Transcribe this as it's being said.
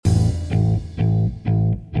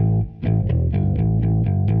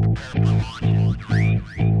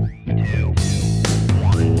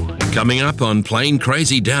Coming up on Plane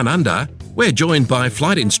Crazy Down Under, we're joined by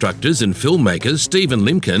flight instructors and filmmakers Stephen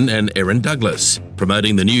Limkin and Erin Douglas,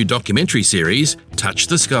 promoting the new documentary series, Touch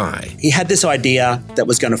the Sky. He had this idea that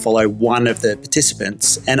was going to follow one of the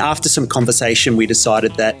participants, and after some conversation, we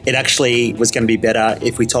decided that it actually was going to be better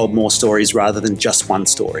if we told more stories rather than just one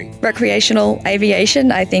story. Recreational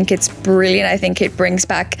aviation, I think it's brilliant. I think it brings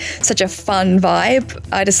back such a fun vibe.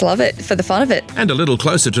 I just love it for the fun of it. And a little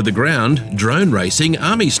closer to the ground, drone racing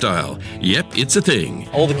army style. Yep, it's a thing.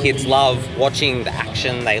 All the kids love watching the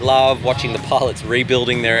action. They love watching the pilots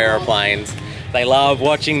rebuilding their aeroplanes. They love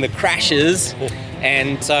watching the crashes.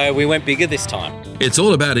 And so we went bigger this time. It's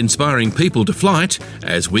all about inspiring people to flight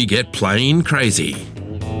as we get plane crazy.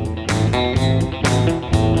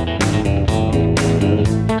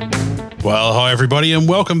 Well, hi everybody and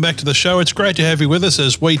welcome back to the show. It's great to have you with us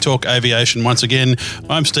as we talk aviation once again.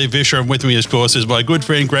 I'm Steve Vischer and with me, of course, is my good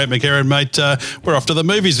friend Grant McHerron. Mate, we're off to the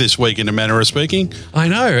movies this week in a manner of speaking. I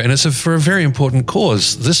know, and it's for a very important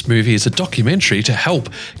cause. This movie is a documentary to help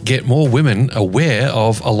get more women aware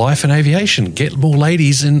of a life in aviation, get more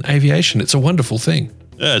ladies in aviation. It's a wonderful thing.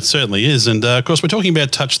 Yeah, it certainly is. And of course, we're talking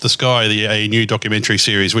about Touch the Sky, a new documentary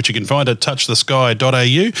series, which you can find at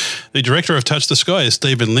touchthesky.au. The director of Touch the Sky is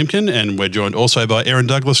Stephen Limkin, and we're joined also by Erin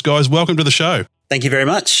Douglas. Guys, welcome to the show. Thank you very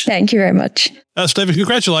much. Thank you very much. Stephen,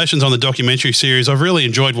 congratulations on the documentary series. I've really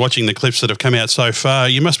enjoyed watching the clips that have come out so far.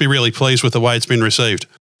 You must be really pleased with the way it's been received.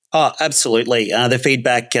 Oh, absolutely. The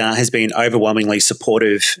feedback has been overwhelmingly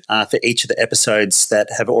supportive for each of the episodes that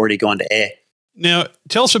have already gone to air. Now,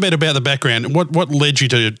 tell us a bit about the background. What led you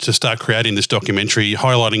to start creating this documentary,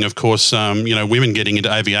 highlighting, of course, women getting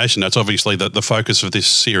into aviation? That's obviously the focus of this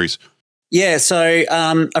series. Yeah, so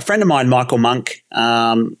a friend of mine, Michael Monk,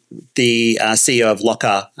 the CEO of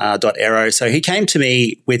Locker.aero, so he came to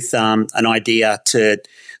me with an idea to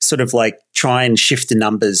sort of like try and shift the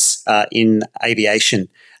numbers in aviation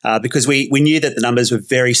because we knew that the numbers were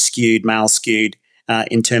very skewed, male skewed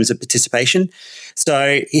in terms of participation.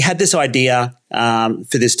 So he had this idea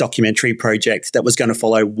for this documentary project that was going to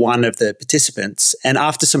follow one of the participants. And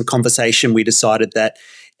after some conversation, we decided that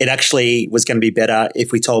it actually was going to be better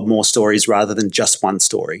if we told more stories rather than just one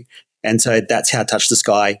story. And so that's how Touch the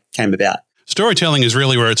Sky came about. Storytelling is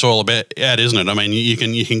really where it's all about, isn't it? I mean, you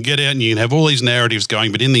can get out and you can have all these narratives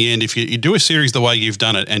going, but in the end, if you do a series the way you've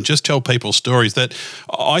done it and just tell people stories, that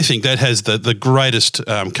I think that has the greatest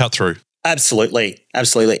cut through. Absolutely.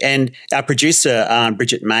 And our producer,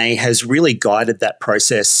 Bridget May, has really guided that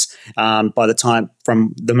process from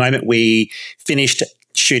the moment we finished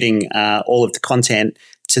shooting all of the content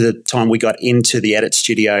to the time we got into the edit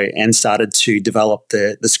studio and started to develop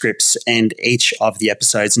the scripts and each of the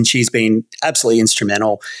episodes. And she's been absolutely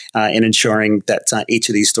instrumental in ensuring that each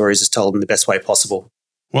of these stories is told in the best way possible.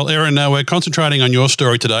 Well, Erin, we're concentrating on your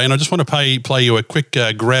story today, and I just want to play you a quick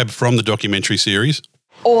grab from the documentary series.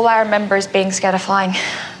 All I remember is being scared of flying.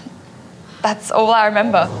 That's all I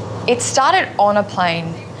remember. It started on a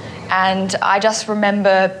plane, and I just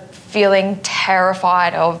remember feeling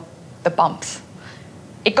terrified of the bumps.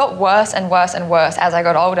 It got worse and worse and worse as I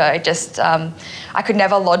got older. It just, I could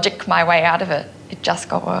never logic my way out of it. It just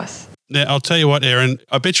got worse. Now, I'll tell you what, Erin,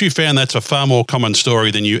 I bet you found that's a far more common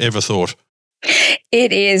story than you ever thought.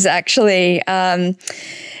 It is actually.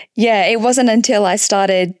 Yeah, it wasn't until I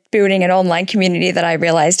started building an online community that I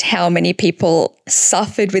realized how many people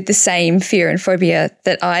suffered with the same fear and phobia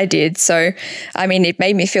that I did. So, I mean, it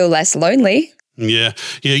made me feel less lonely. Yeah.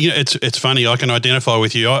 It's funny. I can identify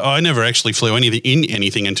with you. I never actually flew in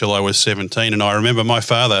anything until I was 17, and I remember my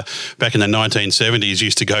father back in the 1970s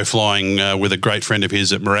used to go flying with a great friend of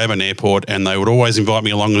his at Moorabbin Airport, and they would always invite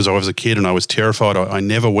me along as I was a kid, and I was terrified. I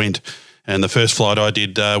never went. And the first flight I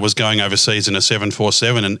did was going overseas in a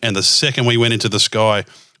 747, and the second we went into the sky,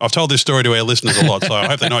 I've told this story to our listeners a lot, so I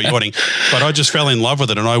hope they're not yawning, but I just fell in love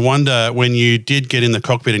with it. And I wonder, when you did get in the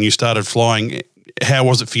cockpit and you started flying, how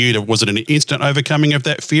was it for you? Was it an instant overcoming of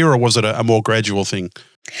that fear, or was it a more gradual thing?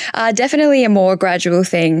 Definitely a more gradual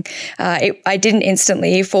thing. I didn't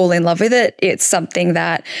instantly fall in love with it. It's something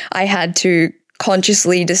that I had to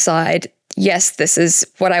consciously decide, yes, this is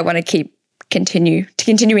what I want to keep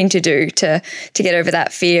continuing to do to get over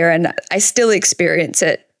that fear. And I still experience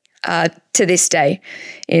it to this day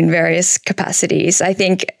in various capacities. I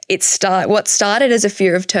think what started as a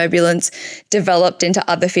fear of turbulence developed into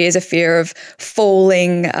other fears, a fear of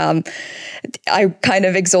falling. I kind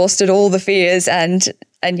of exhausted all the fears and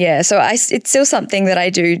yeah, so it's still something that I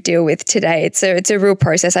do deal with today. It's a real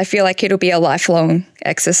process. I feel like it'll be a lifelong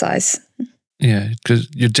exercise. Yeah, because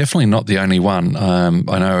you're definitely not the only one.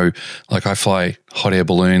 I know, like I fly hot air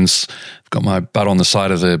balloons. I've got my butt on the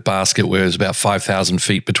side of the basket where there's about 5,000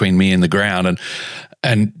 feet between me and the ground.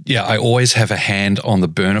 And yeah, I always have a hand on the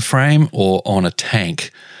burner frame or on a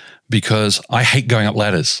tank because I hate going up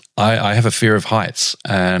ladders. I have a fear of heights,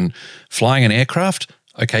 and flying an aircraft,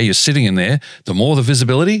 okay, you're sitting in there. The more the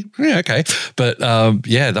visibility, yeah, okay. But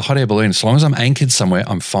the hot air balloon, as long as I'm anchored somewhere,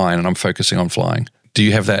 I'm fine and I'm focusing on flying. Do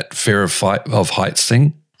you have that fear of heights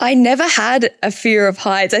thing? I never had a fear of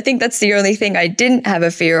heights. I think that's the only thing I didn't have a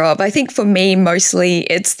fear of. I think for me, mostly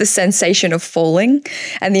it's the sensation of falling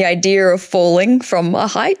and the idea of falling from a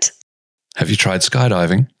height. Have you tried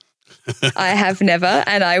skydiving? I have never,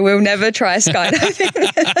 and I will never try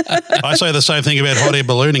skydiving. I say the same thing about hot air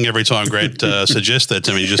ballooning every time Grant suggests that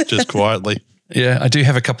to me, just quietly. Yeah, I do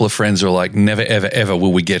have a couple of friends who are like, never, ever, ever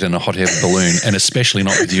will we get in a hot air balloon, and especially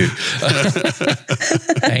not with you.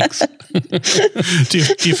 Thanks.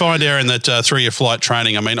 Do you find, Aaron, that through your flight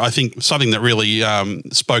training, I mean, I think something that really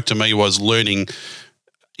spoke to me was learning,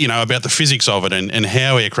 about the physics of it and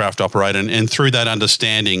how aircraft operate, and through that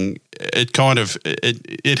understanding, it kind of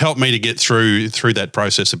it helped me to get through that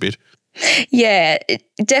process a bit. Yeah,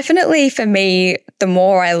 definitely for me, the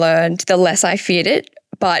more I learned, the less I feared it.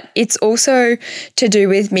 But it's also to do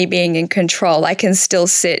with me being in control. I can still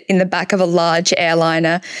sit in the back of a large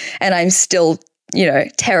airliner and I'm still,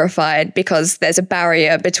 terrified because there's a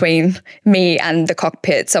barrier between me and the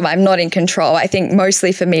cockpit. So I'm not in control. I think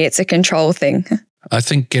mostly for me, it's a control thing. I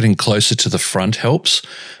think getting closer to the front helps,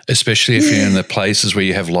 especially if you're in the places where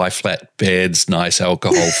you have lie flat beds, nice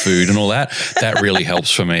alcohol, food and all that. That really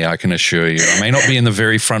helps for me, I can assure you. I may not be in the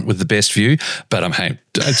very front with the best view, but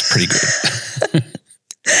it's pretty good.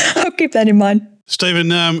 I'll keep that in mind.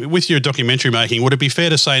 Stephen, with your documentary making, would it be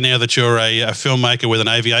fair to say now that you're a filmmaker with an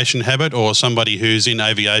aviation habit or somebody who's in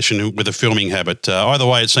aviation with a filming habit? Either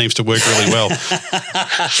way, it seems to work really well.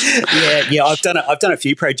 Yeah, I've done a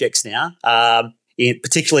few projects now,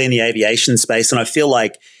 particularly in the aviation space, and I feel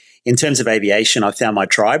like in terms of aviation, I've found my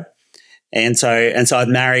tribe, and so I've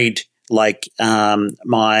married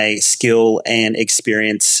my skill and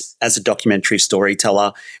experience as a documentary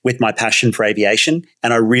storyteller with my passion for aviation.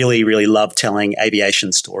 And I really, really love telling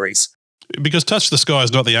aviation stories. Because Touch the Sky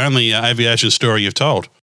is not the only aviation story you've told.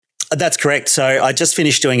 That's correct. So I just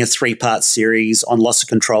finished doing a 3-part series on loss of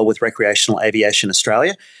control with Recreational Aviation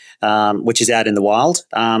Australia, which is out in the wild.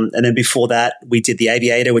 And then before that, we did The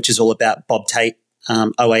Aviator, which is all about Bob Tate,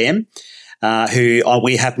 OAM. Who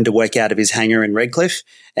we happen to work out of his hangar in Redcliffe.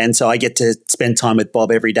 And so I get to spend time with Bob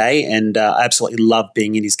every day, and I absolutely love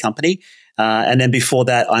being in his company. And then before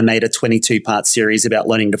that, I made a 22-part series about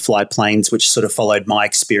learning to fly planes, which sort of followed my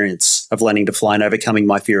experience of learning to fly and overcoming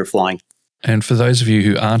my fear of flying. And for those of you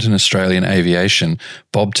who aren't in Australian aviation,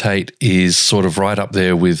 Bob Tate is sort of right up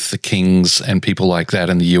there with the Kings and people like that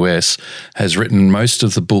in the US, has written most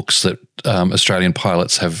of the books that Australian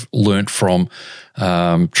pilots have learnt from,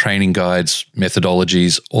 training guides,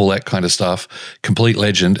 methodologies, all that kind of stuff. Complete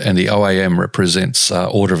legend, and the OAM represents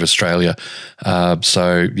Order of Australia.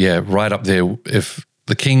 Right up there. If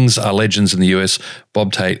the Kings are legends in the US,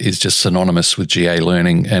 Bob Tate is just synonymous with GA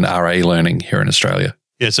learning and RA learning here in Australia.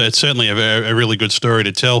 Yeah, so it's certainly a really good story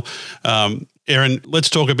to tell. Aaron, let's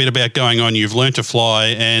talk a bit about going on. You've learned to fly,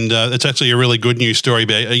 and it's actually a really good news story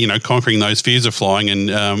about, conquering those fears of flying,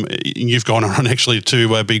 and you've gone on actually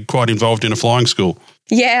to be quite involved in a flying school.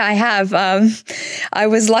 Yeah, I have. I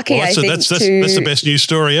was lucky, that's the best news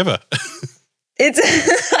story ever.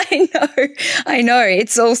 I know.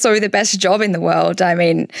 It's also the best job in the world. I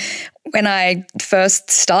mean, when I first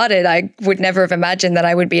started, I would never have imagined that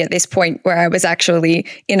I would be at this point where I was actually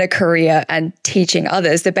in a career and teaching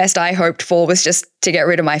others. The best I hoped for was just to get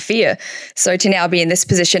rid of my fear. So to now be in this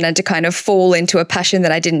position and to kind of fall into a passion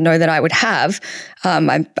that I didn't know that I would have,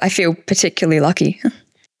 I feel particularly lucky.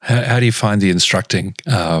 How do you find the instructing,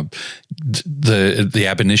 the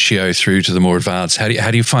ab initio through to the more advanced? How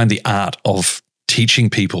do you find the art of teaching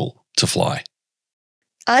people to fly?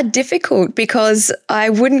 Difficult, because I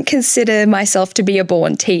wouldn't consider myself to be a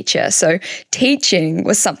born teacher. So teaching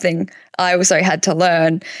was something I also had to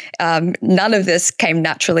learn. None of this came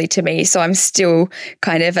naturally to me. So I'm still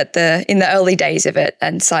kind of in the early days of it,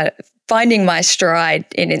 and so finding my stride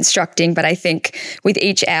in instructing. But I think with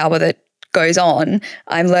each hour that goes on,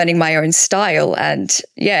 I'm learning my own style. And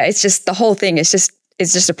yeah, it's just the whole thing is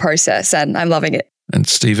just a process, and I'm loving it. And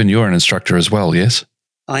Stephen, you're an instructor as well, yes?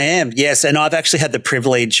 I am, yes. And I've actually had the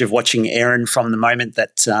privilege of watching Erin from the moment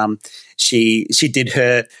that she did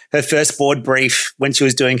her first board brief when she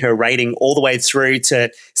was doing her rating, all the way through to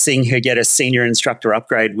seeing her get a senior instructor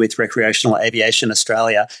upgrade with Recreational Aviation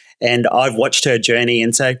Australia. And I've watched her journey.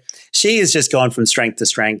 And so she has just gone from strength to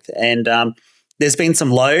strength. And there's been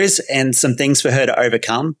some lows and some things for her to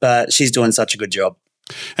overcome, but she's doing such a good job.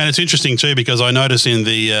 And it's interesting too, because I notice in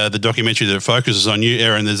the documentary that focuses on you,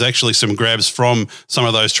 Erin, there's actually some grabs from some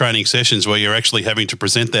of those training sessions where you're actually having to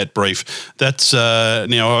present that brief. That's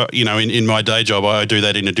now, in my day job, I do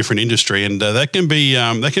that in a different industry, and that can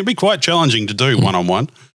be quite challenging to do one-on-one.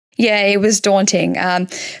 Yeah, it was daunting.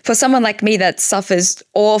 For someone like me that suffers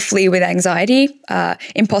awfully with anxiety,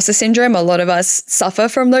 imposter syndrome, a lot of us suffer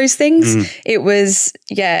from those things. It was,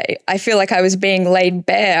 I feel like I was being laid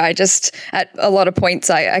bare. At a lot of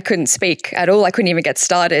points, I couldn't speak at all. I couldn't even get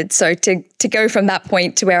started. So to go from that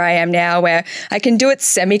point to where I am now, where I can do it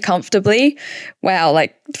semi-comfortably, wow,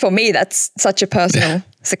 like for me, that's such a personal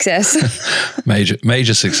success.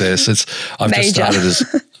 Major success. I've just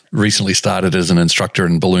recently started as an instructor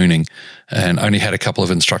in ballooning and only had a couple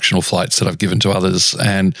of instructional flights that I've given to others.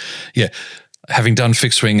 And having done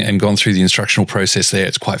fixed wing and gone through the instructional process there,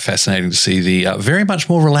 it's quite fascinating to see the very much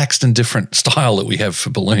more relaxed and different style that we have for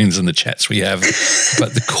balloons and the chats we have.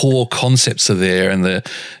 But the core concepts are there and the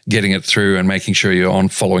getting it through and making sure you're on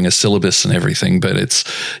following a syllabus and everything. But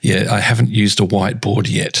I haven't used a whiteboard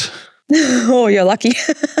yet. Oh, you're lucky.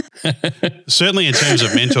 Certainly in terms of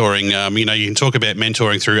mentoring, you can talk about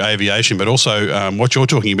mentoring through aviation, but also what you're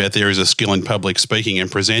talking about there is a skill in public speaking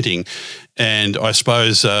and presenting. And I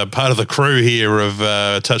suppose part of the crew here of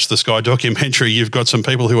Touch the Sky documentary, you've got some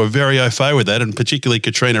people who are very au fait with that, and particularly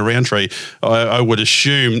Katrina Roundtree. I would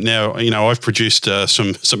assume now, I've produced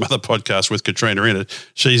some other podcasts with Katrina in it.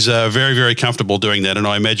 She's very, very comfortable doing that, and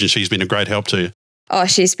I imagine she's been a great help to you. Oh,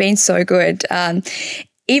 she's been so good.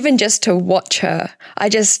 Even just to watch her,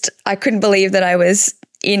 I couldn't believe that I was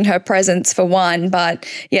in her presence for one, but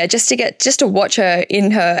just to watch her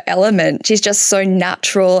in her element. She's just so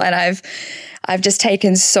natural, and I've just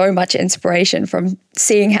taken so much inspiration from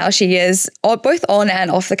seeing how she is, both on and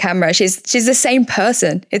off the camera. She's the same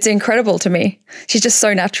person. It's incredible to me. She's just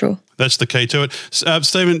so natural. That's the key to it.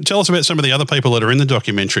 Stephen, tell us about some of the other people that are in the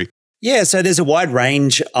documentary. Yeah, so there's a wide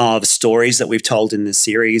range of stories that we've told in this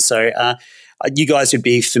series. So you guys would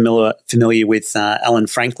be familiar with Ellen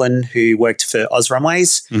Franklin, who worked for Oz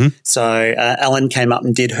Runways. Mm-hmm. So Ellen came up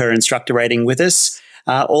and did her instructor rating with us.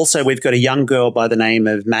 Also, we've got a young girl by the name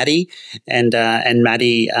of Maddie, and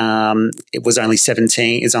Maddie is only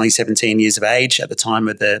 17 years of age at the time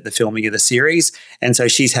of the filming of the series, and so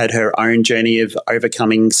she's had her own journey of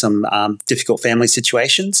overcoming some difficult family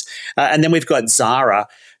situations. And then we've got Zara,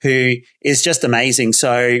 who is just amazing.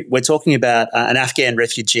 So we're talking about an Afghan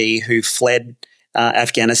refugee who fled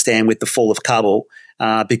Afghanistan with the fall of Kabul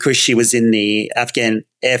because she was in the Afghan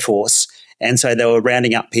Air Force. And so they were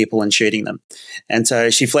rounding up people and shooting them. And so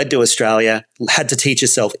she fled to Australia, had to teach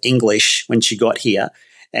herself English when she got here,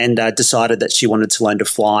 and decided that she wanted to learn to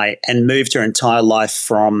fly, and moved her entire life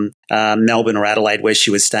from Melbourne or Adelaide, where she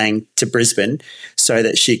was staying, to Brisbane so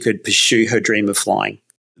that she could pursue her dream of flying.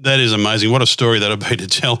 That is amazing. What a story that would be to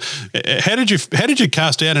tell. How did you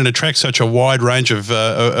cast out and attract such a wide range of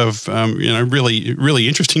really, really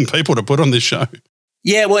interesting people to put on this show?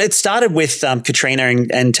 Yeah, well, it started with Katrina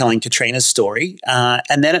and telling Katrina's story,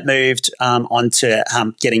 and then it moved on to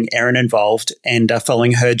getting Erin involved and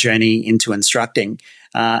following her journey into instructing.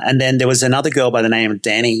 And then there was another girl by the name of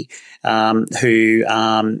Danny who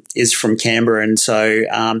is from Canberra, and so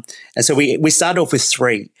we started off with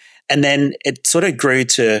 3. And then it sort of grew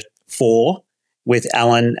to 4 with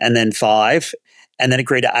Alan, and then 5, and then it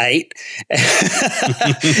grew to 8.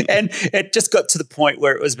 And it just got to the point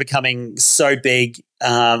where it was becoming so big.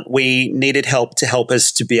 We needed help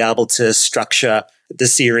us to be able to structure the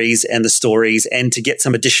series and the stories and to get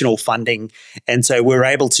some additional funding. And so we were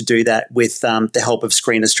able to do that with the help of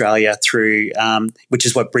Screen Australia through, which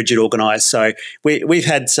is what Bridget organised. So we've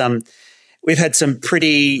had some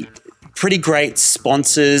pretty great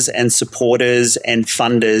sponsors and supporters and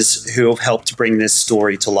funders who have helped to bring this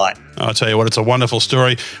story to light. I'll tell you what, it's a wonderful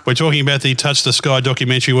story. We're talking about the Touch the Sky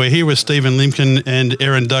documentary. We're here with Stephen Limkin and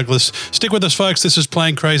Erin Douglas. Stick with us, folks. This is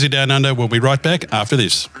Playing Crazy Down Under. We'll be right back after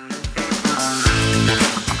this.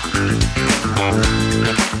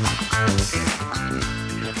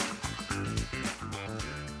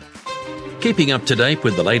 Keeping up to date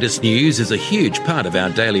with the latest news is a huge part of our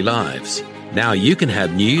daily lives. Now you can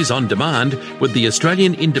have news on demand with the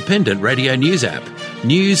Australian Independent Radio News app.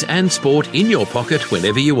 News and sport in your pocket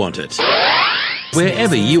whenever you want it.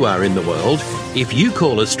 Wherever you are in the world, if you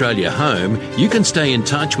call Australia home, you can stay in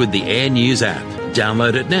touch with the Air News app.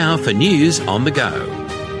 Download it now for news on the go.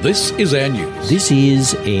 This is Air News. This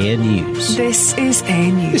is Air News. This is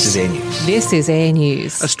Air News. This is Air News. This is Air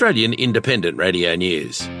News. Australian Independent Radio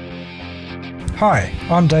News. Hi,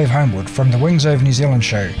 I'm Dave Homewood from the Wings Over New Zealand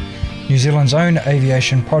show, New Zealand's own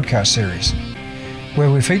aviation podcast series,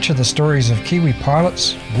 where we feature the stories of Kiwi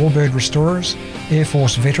pilots, warbird restorers, Air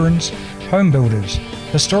Force veterans, home builders,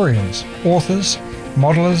 historians, authors,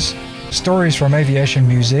 modelers, stories from aviation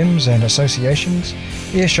museums and associations,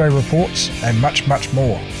 airshow reports, and much, much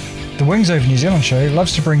more. The Wings Over New Zealand show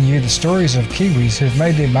loves to bring you the stories of Kiwis who've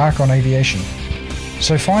made their mark on aviation.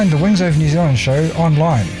 So find the Wings Over New Zealand show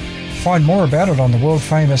online. Find more about it on the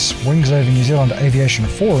world-famous Wings Over New Zealand Aviation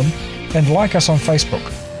Forum, and like us on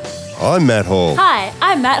Facebook. I'm Matt Hall. Hi,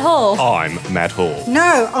 I'm Matt Hall. I'm Matt Hall.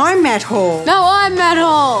 No, I'm Matt Hall. No, I'm Matt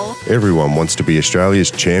Hall. Everyone wants to be Australia's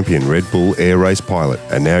champion Red Bull air race pilot,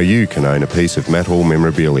 and now you can own a piece of Matt Hall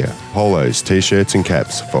memorabilia. Polos, t-shirts and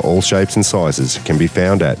caps for all shapes and sizes can be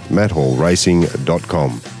found at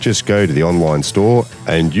matthallracing.com. Just go to the online store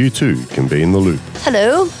and you too can be in the loop.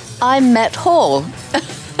 Hello, I'm Matt Hall.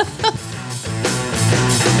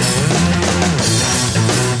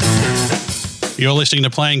 You're listening to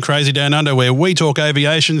Playing Crazy Down Under, where we talk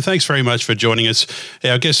aviation. Thanks very much for joining us.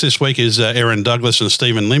 Our guests this week is Erin Douglas and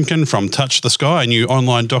Stephen Limkin from Touch the Sky, a new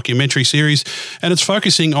online documentary series, and it's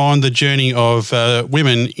focusing on the journey of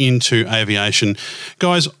women into aviation.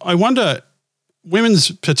 Guys, I wonder, women's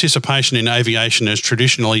participation in aviation has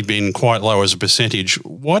traditionally been quite low as a percentage.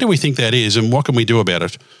 Why do we think that is, and what can we do about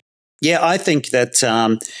it? Yeah, I think that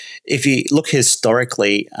if you look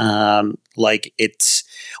historically,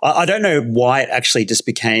 I don't know why it actually just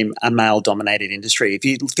became a male-dominated industry. If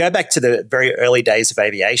you go back to the very early days of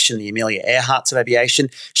aviation, the Amelia Earharts of aviation,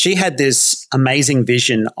 she had this amazing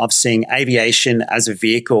vision of seeing aviation as a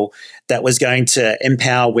vehicle that was going to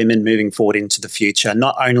empower women moving forward into the future,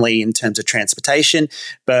 not only in terms of transportation,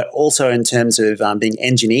 but also in terms of being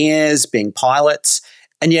engineers, being pilots.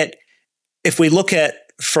 And yet, if we look at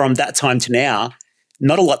from that time to now,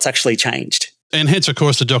 not a lot's actually changed. And hence, of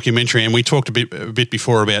course, the documentary, and we talked a bit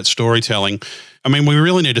before about storytelling. I mean, we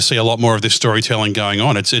really need to see a lot more of this storytelling going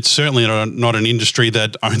on. It's certainly not an industry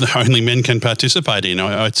that only men can participate in.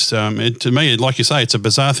 To me, like you say, it's a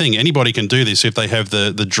bizarre thing. Anybody can do this if they have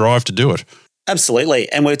the drive to do it. Absolutely.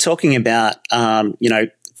 And we're talking about,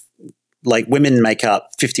 like women make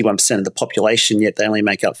up 51% of the population, yet they only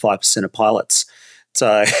make up 5% of pilots.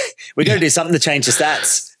 So we're going to do something to change the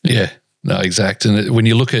stats. Yeah. No, exact. And when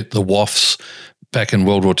you look at the WAFs back in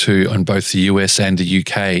World War II on both the US and the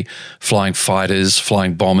UK, flying fighters,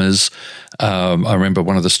 flying bombers. I remember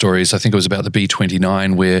one of the stories, I think it was about the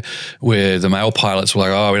B-29, where the male pilots were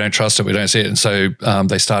like, oh, we don't trust it, we don't see it. And so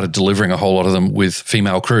they started delivering a whole lot of them with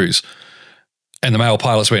female crews. And the male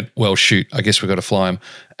pilots went, well, shoot, I guess we've got to fly them.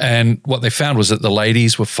 And what they found was that the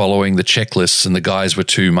ladies were following the checklists and the guys were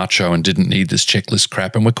too macho and didn't need this checklist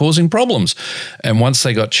crap and were causing problems. And once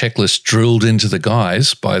they got checklists drilled into the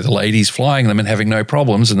guys by the ladies flying them and having no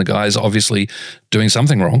problems, and the guys obviously doing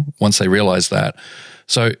something wrong once they realized that.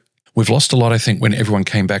 So we've lost a lot, I think, when everyone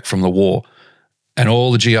came back from the war. And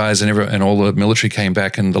all the GIs and all the military came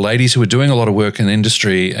back, and the ladies who were doing a lot of work in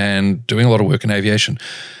industry and doing a lot of work in aviation,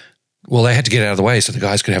 well, they had to get out of the way so the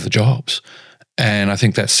guys could have the jobs. And I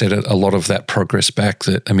think that set a lot of that progress back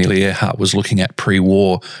that Amelia Earhart was looking at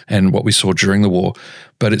pre-war and what we saw during the war.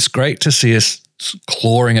 But it's great to see us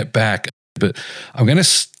clawing it back. But I'm going to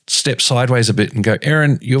step sideways a bit and go,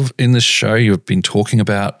 Erin, in this show, you've been talking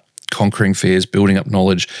about conquering fears, building up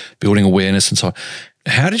knowledge, building awareness and so on.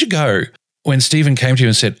 How did you go when Stephen came to you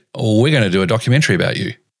and said, oh, we're going to do a documentary about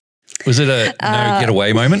you? Was it a no get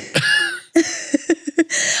away moment?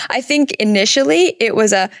 I think initially it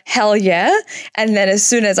was a hell yeah. And then as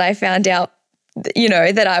soon as I found out,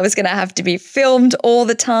 that I was going to have to be filmed all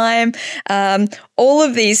the time, all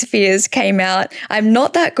of these fears came out. I'm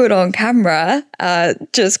not that good on camera,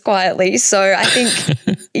 just quietly. So I think,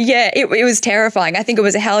 it was terrifying. I think it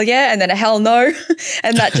was a hell yeah and then a hell no.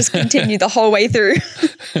 And that just continued the whole way through.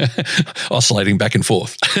 Oscillating back and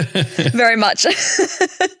forth. Very much.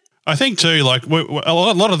 I think too, like a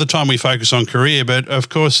lot of the time we focus on career, but of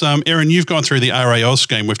course, Erin, you've gone through the RAOS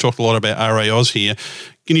scheme. We've talked a lot about RAOS here.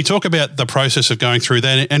 Can you talk about the process of going through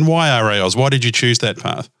that and why RAOS? Why did you choose that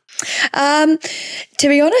path? To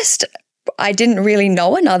be honest, I didn't really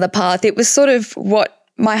know another path. It was sort of what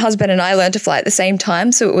my husband and I learned to fly at the same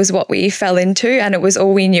time, so it was what we fell into and it was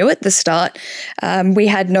all we knew at the start. We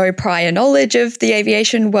had no prior knowledge of the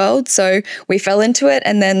aviation world, so we fell into it,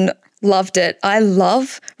 and then loved it. I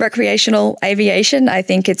love recreational aviation. I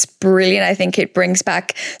think it's brilliant. I think it brings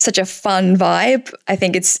back such a fun vibe. I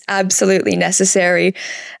think it's absolutely necessary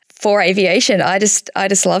for aviation. I just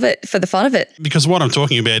love it for the fun of it. Because what I'm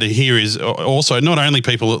talking about here is also not only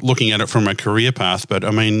people looking at it from a career path, but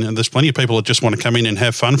I mean, there's plenty of people that just want to come in and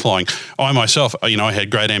have fun flying. I myself, I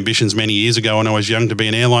had great ambitions many years ago when I was young to be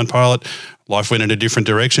an airline pilot. Life went in a different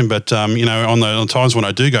direction, but on the times when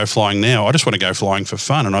I do go flying now, I just want to go flying for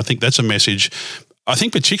fun, and I think that's a message. I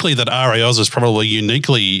think particularly that RAOs is probably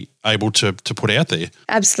uniquely able to put out there.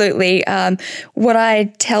 Absolutely. What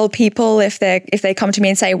I tell people if they come to me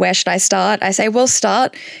and say, where should I start? I say, well,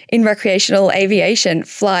 start in recreational aviation.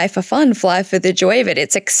 Fly for fun, fly for the joy of it.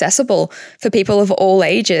 It's accessible for people of all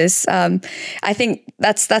ages. I think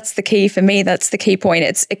that's the key for me. That's the key point.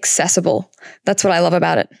 It's accessible. That's what I love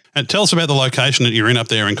about it. And tell us about the location that you're in up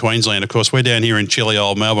there in Queensland. Of course, we're down here in chilly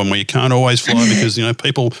old Melbourne where you can't always fly because,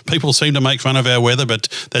 people seem to make fun of our weather, but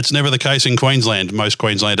that's never the case in Queensland. Most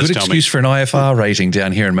Queenslanders Good excuse for an IFR rating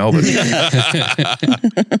down here in Melbourne. Stephen,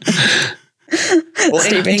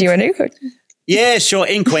 do you want to? Yeah, sure.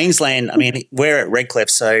 In Queensland, I mean, we're at Redcliffe,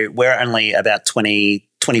 so we're only about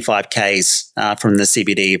 25 Ks from the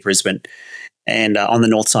CBD of Brisbane and on the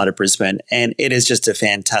north side of Brisbane. And it is just a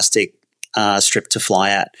fantastic strip to fly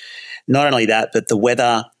at. Not only that, but the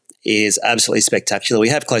weather is absolutely spectacular. We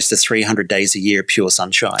have close to 300 days a year of pure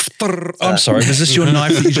sunshine. I'm sorry, was this your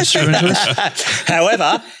knife that you just threw into us?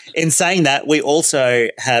 However, in saying that, we also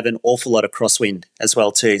have an awful lot of crosswind as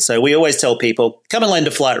well too. So we always tell people, come and learn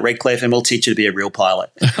to fly at Redcliffe and we'll teach you to be a real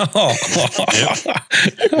pilot. Well,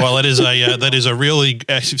 that is a really,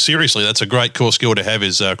 seriously, that's a great core skill to have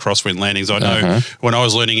is crosswind landings. I know when I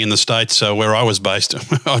was learning in the States where I was based,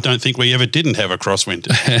 I don't think we ever didn't have a crosswind.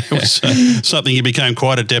 It was something you became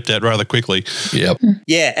quite adept at rather quickly. Yep.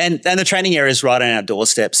 Yeah, and the training area is right on our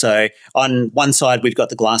doorstep. So on one side, we've got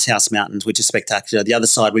the Glasshouse Mountains, which is spectacular. The other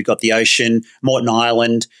side, we've got the ocean, Moreton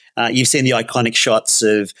Island. You've seen the iconic shots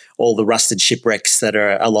of all the rusted shipwrecks that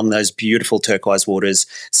are along those beautiful turquoise waters.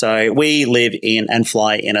 So we live in and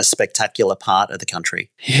fly in a spectacular part of the country.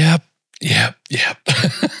 Yep.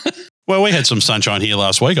 Well, we had some sunshine here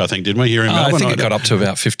last week, I think, didn't we, here in Melbourne? I think it got up to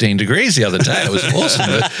about 15 degrees the other day. It was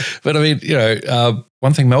awesome. But I mean,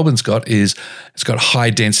 one thing Melbourne's got is it's got high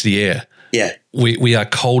density air. Yeah. We are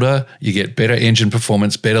colder. You get better engine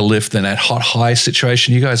performance, better lift than that hot high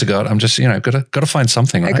situation you guys have got. I'm just, got to find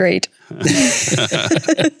something. Right? Agreed.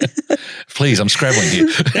 Please, I'm scrabbling here.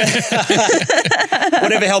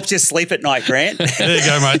 Whatever helps you sleep at night, Grant. There you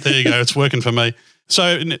go, mate. There you go. It's working for me.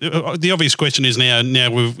 So the obvious question is now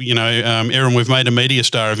we've, Erin, we've made a media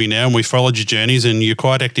star of you now and we've followed your journeys and you're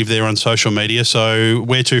quite active there on social media. So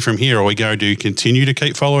where to from here? Are we going to continue to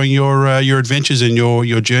keep following your adventures and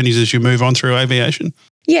your journeys as you move on through aviation?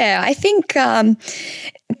 Yeah, I think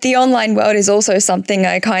the online world is also something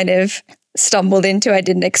I kind of stumbled into. I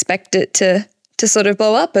didn't expect it to sort of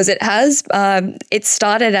blow up as it has. It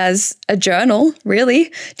started as a journal,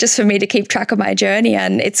 really, just for me to keep track of my journey,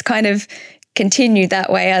 and it's kind of continued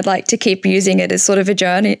that way. I'd like to keep using it as sort of a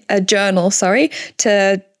journal,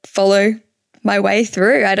 to follow my way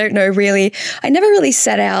through. I don't know really. I never really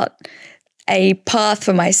set out a path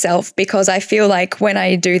for myself because I feel like when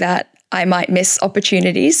I do that, I might miss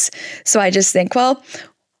opportunities. So I just think, well,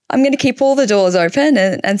 I'm going to keep all the doors open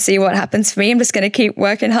and see what happens for me. I'm just going to keep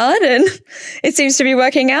working hard and it seems to be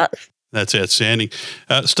working out. That's outstanding.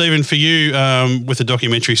 Stephen, for you, with the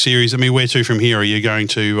documentary series, I mean, where to from here? Are you going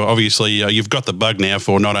to, obviously, you've got the bug now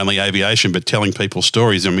for not only aviation, but telling people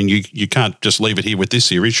stories. I mean, you can't just leave it here with this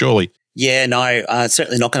series, surely. Yeah, no,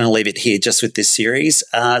 certainly not going to leave it here just with this series.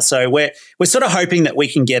 So we're sort of hoping that we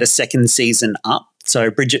can get a second season up.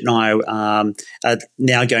 So Bridget and I are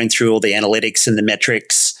now going through all the analytics and the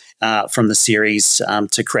metrics from the series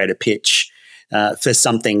to create a pitch for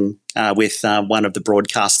something with one of the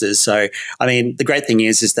broadcasters. So, I mean, the great thing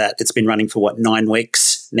is that it's been running for 9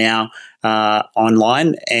 weeks now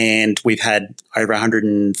online, and we've had over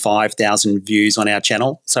 105,000 views on our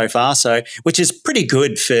channel so far. So, which is pretty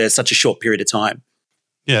good for such a short period of time.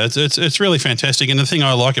 Yeah, it's really fantastic, and the thing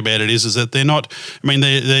I like about it is that they're not. I mean,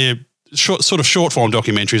 they're short form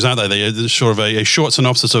documentaries, aren't they? They're sort of a short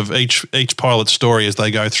synopsis of each pilot's story as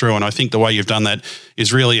they go through, and I think the way you've done that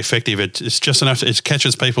is really effective. It's just enough. It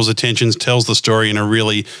catches people's attentions, tells the story in a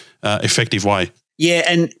really effective way. Yeah,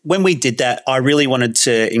 and when we did that, I really wanted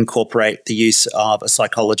to incorporate the use of a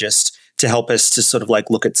psychologist to help us to sort of like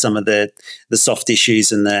look at some of the soft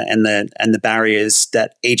issues and the barriers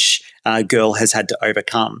that each girl has had to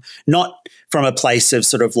overcome. Not from a place of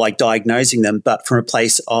sort of like diagnosing them, but from a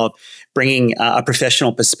place of bringing a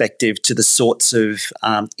professional perspective to the sorts of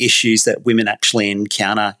issues that women actually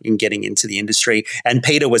encounter in getting into the industry. And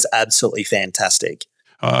Peter was absolutely fantastic.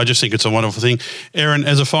 I just think it's a wonderful thing. Erin,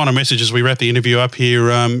 as a final message as we wrap the interview up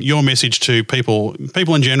here, your message to people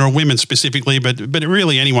in general, women specifically, but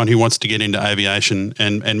really anyone who wants to get into aviation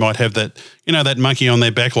and might have that, that monkey on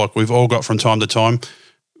their back like we've all got from time to time.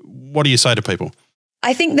 What do you say to people?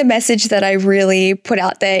 I think the message that I really put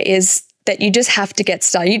out there is that you just have to get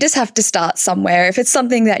started. You just have to start somewhere. If it's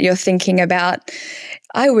something that you're thinking about,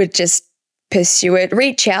 I would just pursue it.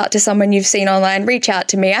 Reach out to someone you've seen online. Reach out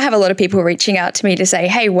to me. I have a lot of people reaching out to me to say,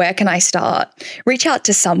 hey, where can I start? Reach out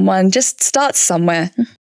to someone. Just start somewhere.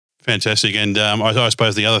 Fantastic. And I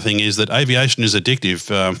suppose the other thing is that aviation is addictive.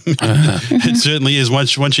 It certainly is.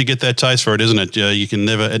 Once you get that taste for it, isn't it?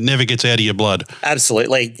 It never gets out of your blood.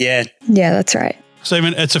 Absolutely. Yeah. Yeah, that's right.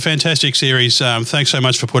 Stephen, it's a fantastic series. Thanks so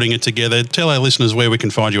much for putting it together. Tell our listeners where we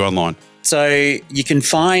can find you online. So you can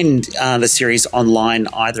find the series online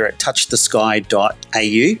either at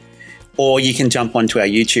touchthesky.au, or you can jump onto our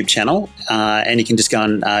YouTube channel and you can just go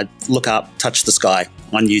and look up Touch the Sky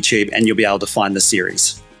on YouTube and you'll be able to find the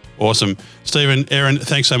series. Awesome. Stephen, Erin,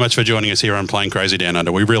 thanks so much for joining us here on Plane Crazy Down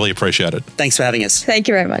Under. We really appreciate it. Thanks for having us. Thank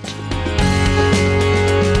you very much.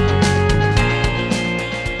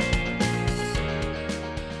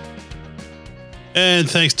 And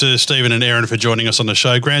thanks to Stephen and Erin for joining us on the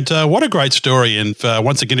show. Grant, what a great story. And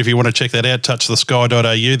once again, if you want to check that out,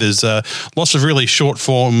 touchthesky.au. There's lots of really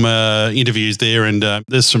short-form interviews there, and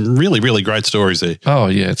there's some really, really great stories there. Oh,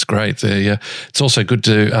 yeah, it's great. It's also good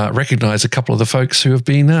to recognise a couple of the folks who have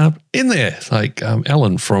been in there, like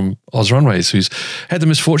Ellen from Oz Runways, who's had the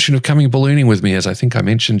misfortune of coming ballooning with me, as I think I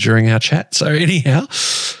mentioned during our chat. So anyhow...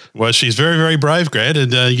 Well, she's very, very brave, Grant,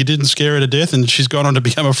 and you didn't scare her to death, and she's gone on to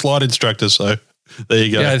become a flight instructor, so... There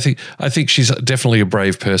you go. Yeah, I think she's definitely a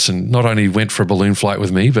brave person. Not only went for a balloon flight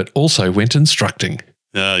with me, but also went instructing.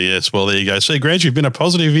 Oh, yes. Well, there you go. See, Grant, you've been a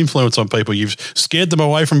positive influence on people. You've scared them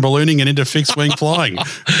away from ballooning and into fixed-wing flying.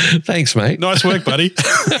 Thanks, mate. Nice work, buddy.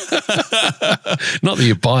 Not that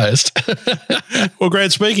you're biased. Well,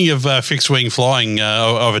 Grant, speaking of fixed-wing flying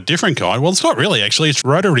of a different kind, well, it's not really, actually. It's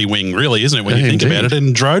rotary wing, really, isn't it, when you think about it,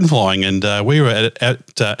 and drone flying. And we were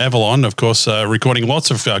at Avalon, of course, recording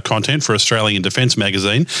lots of content for Australian Defence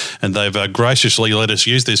Magazine, and they've graciously let us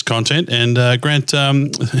use this content. And, Grant,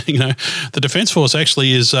 the Defence Force actually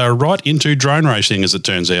is right into drone racing, as it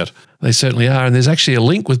turns out. They certainly are. And there's actually a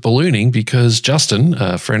link with ballooning because Justin,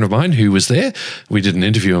 a friend of mine who was there, we didn't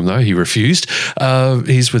interview him though, he refused.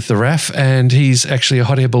 He's with the RAF and he's actually a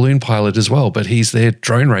hot air balloon pilot as well, but he's there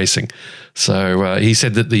drone racing. So he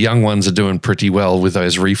said that the young ones are doing pretty well with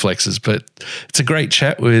those reflexes. But it's a great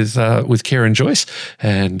chat with Karen Joyce,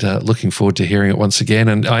 and looking forward to hearing it once again.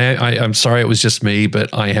 And I'm sorry it was just me,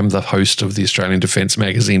 but I am the host of the Australian Defence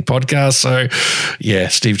Magazine podcast. So, yeah,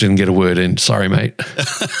 Steve didn't get a word in. Sorry, mate.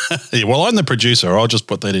 Yeah, well, I'm the producer. I'll just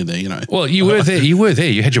put that in there, Well, you were there.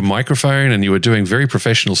 You had your microphone and you were doing very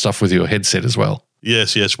professional stuff with your headset as well.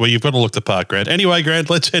 Yes. Well, you've got to look the part, Grant. Anyway, Grant,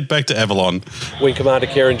 let's head back to Avalon. Wing Commander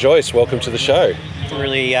Karen Joyce, welcome to the show. I'm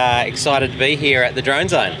really excited to be here at the Drone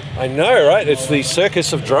Zone. I know, right? It's the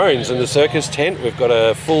Circus of Drones in the circus tent. We've got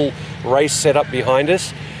a full race set up behind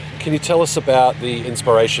us. Can you tell us about the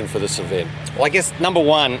inspiration for this event? Well, I guess number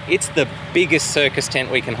one, it's the biggest circus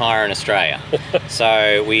tent we can hire in Australia.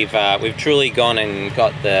 So we've truly gone and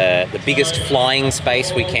got the biggest flying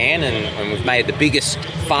space we can, and we've made the biggest,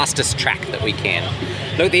 fastest track that we can.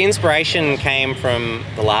 Look, the inspiration came from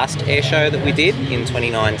the last air show that we did in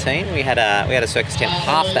 2019. We had a circus tent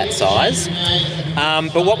half that size,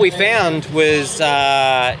 but what we found was,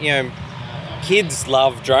 kids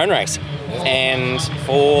love drone racing. And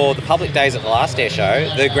for the public days at the last air show,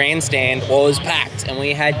 the grandstand was packed and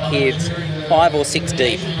we had kids 5 or 6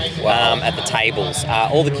 deep at the tables.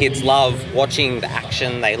 All the kids love watching the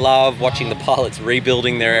action. They love watching the pilots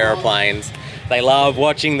rebuilding their aeroplanes. They love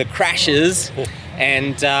watching the crashes.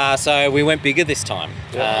 And so we went bigger this time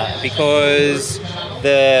because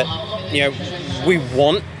we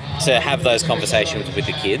want to have those conversations with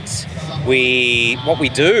the kids. What we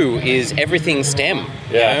do is everything STEM.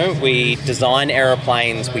 We design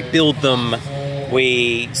aeroplanes, we build them,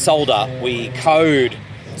 we solder, we code.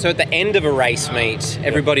 So at the end of a race meet,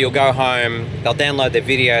 everybody will go home, they'll download their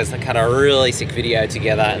videos, they'll cut a really sick video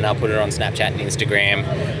together and they'll put it on Snapchat and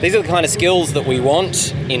Instagram. These are the kind of skills that we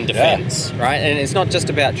want in defence, right? And it's not just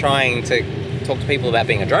about trying to talk to people about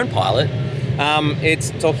being a drone pilot.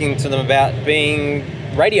 It's talking to them about being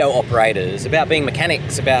radio operators, about being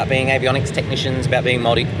mechanics, about being avionics technicians, about being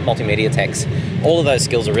multimedia techs. All of those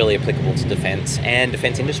skills are really applicable to defence and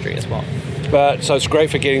defence industry as well. But so it's great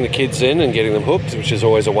for getting the kids in and getting them hooked, which is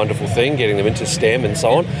always a wonderful thing, getting them into STEM and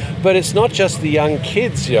so on. But it's not just the young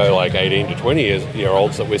kids, like 18 to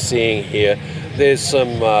 20-year-olds that we're seeing here. There's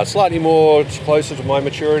some slightly more closer to my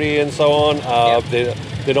maturity and so on.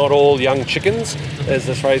 They're not all young chickens, as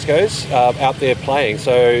this phrase goes, out there playing.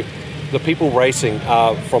 So the people racing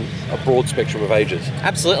are from a broad spectrum of ages.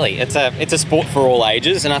 Absolutely. It's a sport for all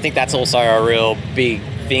ages, and I think that's also a real big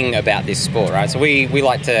thing about this sport, right? So we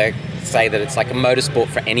like to say that it's like a motorsport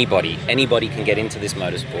for anybody. Anybody can get into this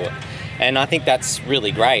motorsport. And I think that's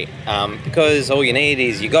really great because all you need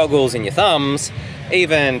is your goggles and your thumbs.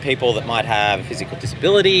 Even people that might have physical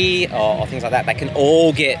disability or things like that, they can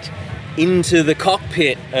all get into the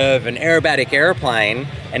cockpit of an aerobatic airplane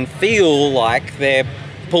and feel like they're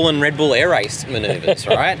pulling Red Bull air race maneuvers,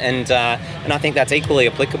 right? And I think that's equally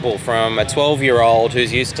applicable from a 12-year-old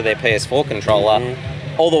who's used to their PS4 controller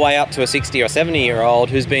all the way up to a 60 or 70-year-old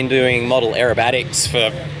who's been doing model aerobatics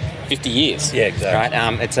for 50 years. Yeah, exactly.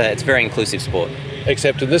 Right? It's a very inclusive sport.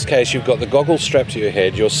 Except in this case, you've got the goggles strapped to your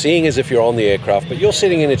head. You're seeing as if you're on the aircraft, but you're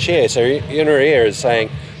sitting in a chair. So your inner ear is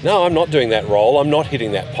saying, no, I'm not doing that roll. I'm not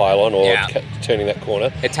hitting that pylon or turning that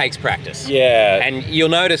corner. It takes practice. Yeah. And you'll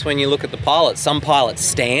notice when you look at the pilots, some pilots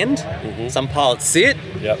stand, some pilots sit,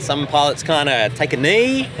 some pilots kind of take a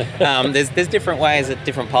knee. There's different ways that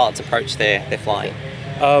different pilots approach their flying.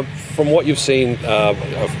 From what you've seen,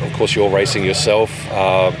 of course, you're racing yourself.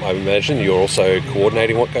 I imagine you're also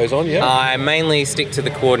coordinating what goes on. Yeah. I mainly stick to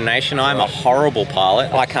the coordination. I'm a horrible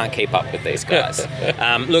pilot. I can't keep up with these guys.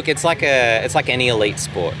 Look, it's like any elite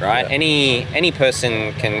sport, right? Yeah. Any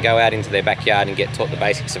person can go out into their backyard and get taught the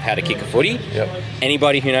basics of how to kick a footy. Yep.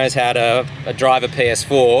 Anybody who knows how to drive a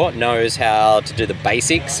PS4 knows how to do the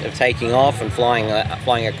basics of taking off and flying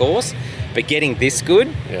a course. But getting this good,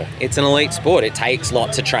 it's an elite sport. It takes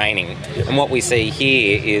lots of training. Yeah. And what we see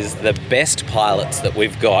here is the best pilots that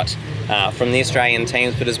we've got from the Australian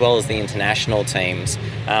teams, but as well as the international teams.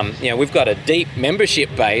 We've got a deep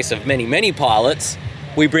membership base of many, many pilots.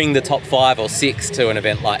 We bring the top 5 or 6 to an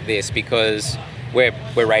event like this because we're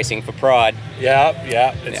racing for pride. Yeah.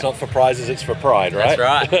 It's not for prizes, it's for pride, right?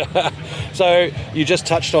 That's right. So you just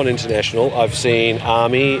touched on international. I've seen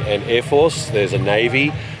Army and Air Force. There's a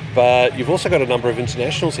Navy. But you've also got a number of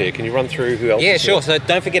internationals here. Can you run through who else? Yeah, is sure. here? So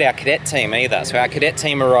don't forget our cadet team either. So our cadet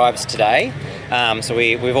team arrives today. So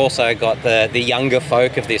we've also got the younger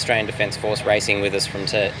folk of the Australian Defence Force racing with us from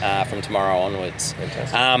tomorrow onwards.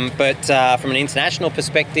 Fantastic. But from an international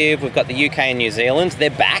perspective, we've got the UK and New Zealand. They're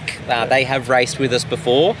back. They have raced with us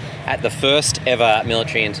before at the first ever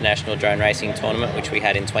military international drone racing tournament, which we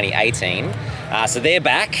had in 2018. So they're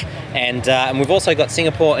back. And we've also got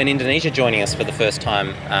Singapore and Indonesia joining us for the first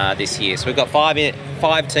time this year. So we've got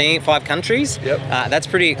five countries. Yep. That's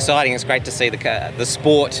pretty exciting. It's great to see the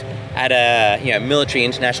sport at a military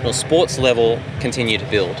international sports level continue to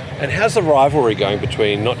build. And how's the rivalry going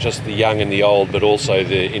between not just the young and the old, but also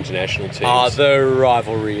the international teams? The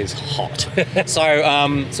rivalry is hot.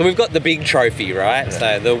 So we've got the big trophy, right? Yeah.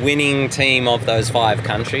 So the winning team of those 5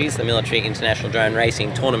 countries, the Military International Drone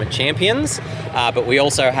Racing Tournament champions. But we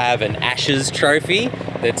also have an Ashes trophy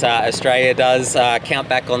that Australia does count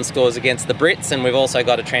back on scores against the Brits, and we've also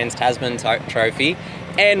got a Trans-Tasman trophy.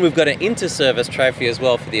 And we've got an inter-service trophy as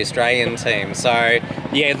well for the Australian team. So,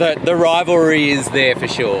 yeah, the rivalry is there for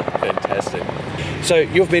sure. Fantastic. So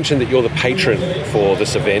you've mentioned that you're the patron for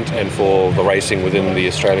this event and for the racing within the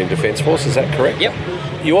Australian Defence Force. Is that correct? Yep.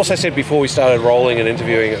 You also said before we started rolling and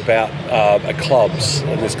interviewing about clubs,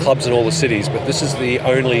 and there's clubs in all the cities, but this is the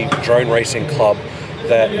only drone racing club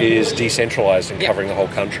that is decentralised and covering the whole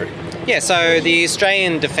country. Yeah, so the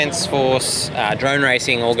Australian Defence Force drone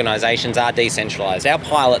racing organisations are decentralised. Our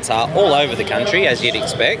pilots are all over the country, as you'd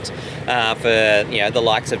expect, for the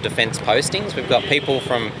likes of defence postings. We've got people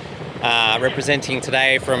from representing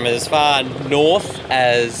today from as far north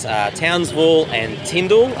as Townsville and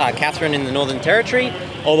Tyndall, Katherine in the Northern Territory,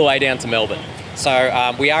 all the way down to Melbourne.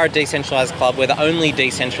 So we are a decentralised club. We're the only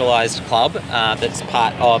decentralised club that's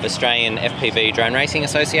part of Australian FPV Drone Racing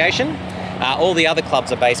Association. All the other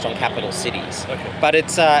clubs are based on capital cities. Okay. But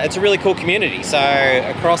it's a really cool community. So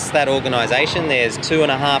across that organisation, there's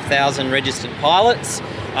 2,500 registered pilots,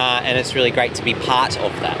 and it's really great to be part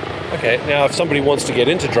of that. Okay, now if somebody wants to get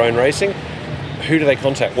into drone racing, who do they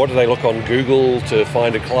contact? What do they look on Google to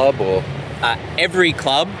find a club or...? Every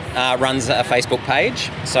club runs a Facebook page,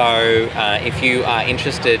 so if you are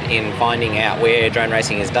interested in finding out where drone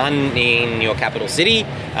racing is done in your capital city,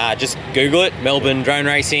 just Google it, Melbourne drone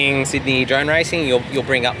racing, Sydney drone racing, you'll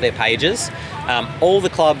bring up their pages. All the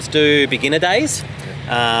clubs do beginner days,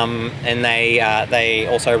 and they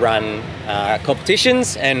also run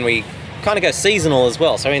competitions, and we kind of go seasonal as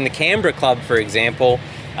well. So in the Canberra club, for example,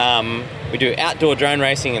 we do outdoor drone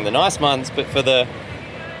racing in the nice months, but for the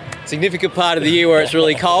significant part of the year where it's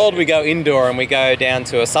really cold, we go indoor and we go down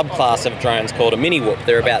to a subclass of drones called a mini whoop.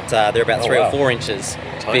 They're about 3 or 4 inches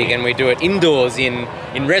big, and we do it indoors in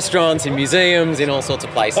restaurants, in museums, in all sorts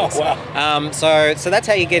of places. Oh, wow. So that's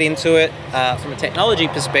how you get into it. From a technology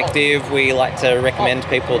perspective, we like to recommend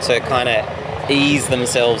people to kind of ease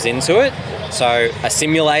themselves into it. So a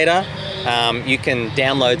simulator. You can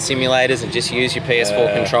download simulators and just use your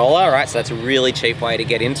PS4 controller, right? So that's a really cheap way to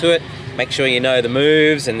get into it. Make sure you know the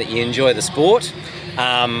moves and that you enjoy the sport.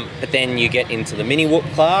 But then you get into the mini whoop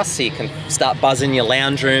class, so you can start buzzing your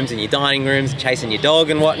lounge rooms and your dining rooms, chasing your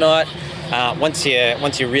dog and whatnot. Once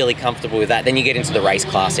you're really comfortable with that, then you get into the race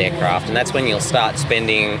class aircraft, and that's when you'll start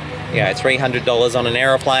spending $300 on an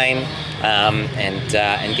aeroplane,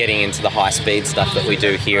 and getting into the high speed stuff that we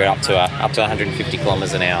do here up to 150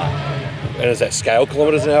 kilometers an hour. And is that scale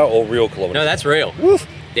kilometres an hour or real kilometres? No, that's real. Woof.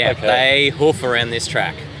 Yeah, Okay. They hoof around this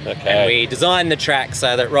track. Okay. And we designed the track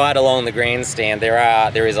so that right along the grandstand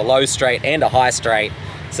there is a low straight and a high straight,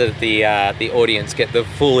 so that the audience get the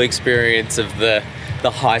full experience of the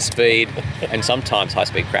high speed and sometimes high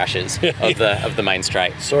speed crashes of the main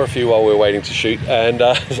straight. Saw a few while we were waiting to shoot, and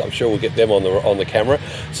I'm sure we'll get them on the camera.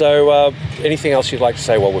 So anything else you'd like to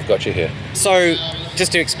say while we've got you here? So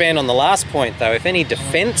just to expand on the last point though, if any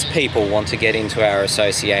defence people want to get into our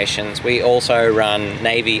associations, we also run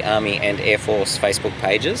Navy, Army and Air Force Facebook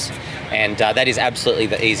pages, and that is absolutely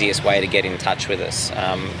the easiest way to get in touch with us.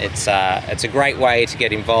 It's a great way to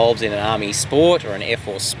get involved in an Army sport or an Air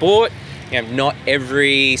Force sport. Not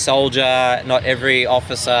every soldier, not every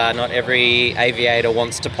officer, not every aviator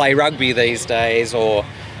wants to play rugby these days or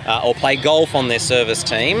play golf on their service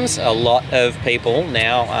teams. A lot of people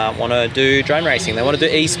now want to do drone racing. They want to do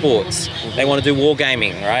esports. They want to do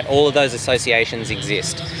wargaming, right? All of those associations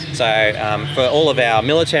exist. So for all of our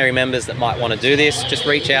military members that might want to do this, just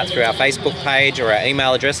reach out through our Facebook page or our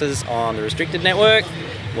email addresses on the Restricted Network.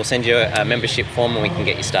 We'll send you a membership form and we can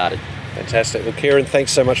get you started. Fantastic. Well, Kieran,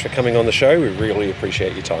 thanks so much for coming on the show. We really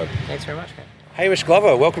appreciate your time. Thanks very much. Hamish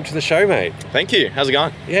Glover, welcome to the show, mate. Thank you. How's it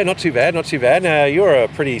going? Yeah, not too bad, not too bad. Now, you're a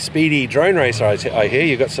pretty speedy drone racer, I hear.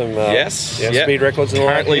 You've got some speed records and all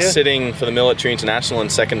that. Currently sitting for the Military International in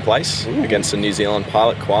second place against a New Zealand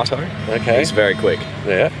pilot, Kwato. Okay. He's very quick.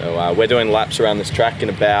 Yeah. So we're doing laps around this track in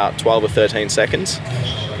about 12 or 13 seconds.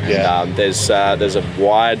 Yeah. And, there's a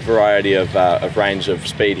wide variety of range of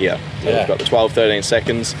speed here. So Yeah. we've got the 12, 13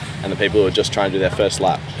 seconds and the people who are just trying to do their first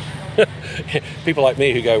lap. People like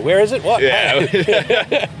me who go, where is it? What?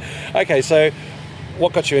 Yeah. Okay, so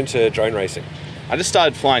what got you into drone racing? I just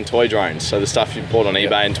started flying toy drones. So the stuff you bought on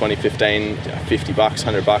eBay in 2015, $50,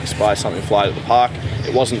 $100, buy something, fly it at the park.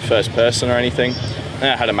 It wasn't first person or anything.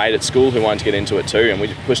 Then I had a mate at school who wanted to get into it too, and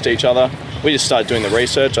we pushed each other. We just started doing the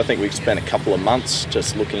research. I think we spent a couple of months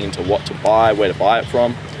just looking into what to buy, where to buy it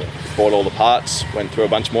from. Bought all the parts, went through a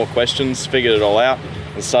bunch more questions, figured it all out,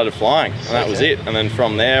 and started flying. And that was it. And then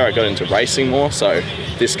from there, I got into racing more. So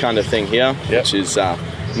this kind of thing here, which is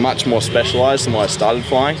much more specialised than when I started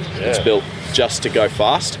flying. It's built just to go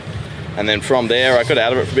fast. And then from there, I got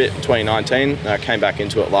out of it for a bit in 2019. And I came back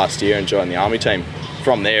into it last year and joined the Army team.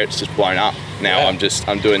 From there, it's just blown up. Now I'm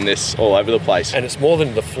doing this all over the place. And it's more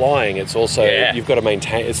than the flying. It's also you've got to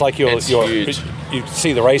maintain. It's like you're huge. You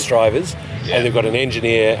see the race drivers, and they've got an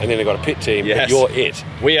engineer, and then they've got a pit team. Yes. But you're it.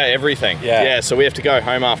 We are everything. Yeah. So we have to go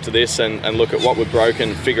home after this and look at what we've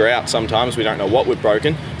broken. Figure out. Sometimes we don't know what we've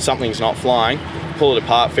broken. Something's not flying. Pull it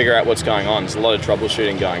apart. Figure out what's going on. There's a lot of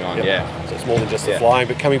troubleshooting going on. Yeah. So it's more than just the flying.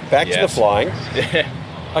 But coming back to the flying. Yeah.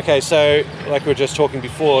 Okay, so like we were just talking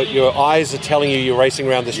before, your eyes are telling you you're racing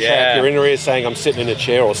around this track. Your inner ear is saying I'm sitting in a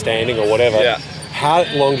chair or standing or whatever. Yeah. How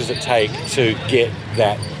long does it take to get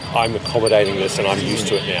that I'm accommodating this and I'm used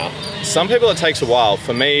to it now? Some people it takes a while.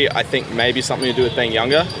 For me, I think maybe something to do with being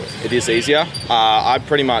younger. It is easier. I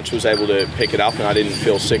pretty much was able to pick it up and I didn't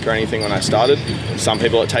feel sick or anything when I started. Some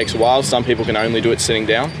people it takes a while. Some people can only do it sitting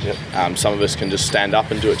down. Some of us can just stand up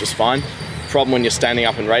and do it just fine. Problem when you're standing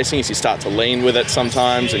up and racing is you start to lean with it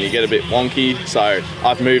sometimes and you get a bit wonky. So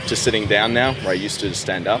I've moved to sitting down now, where I used to just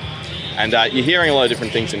stand up. And you're hearing a lot of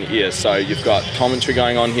different things in your ears. So you've got commentary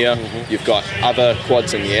going on here. You've got other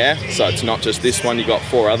quads in the air. So it's not just this one, you've got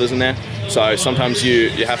 4 others in there. So sometimes you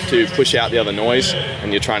have to push out the other noise,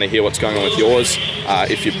 and you're trying to hear what's going on with yours.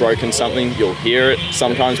 If you've broken something, you'll hear it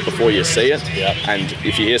sometimes before you see it. And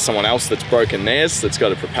if you hear someone else that's broken theirs, that's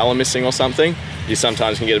got a propeller missing or something, you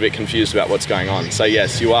sometimes can get a bit confused about what's going on. So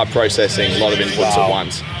yes, you are processing a lot of inputs at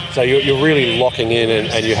once. So you're really locking in,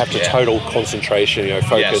 and you have to total concentration,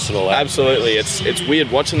 focus and all that. Absolutely. It's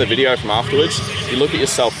weird watching the video from afterwards. You look at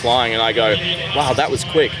yourself flying and I go, wow, that was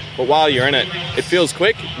quick. But while you're in it, it feels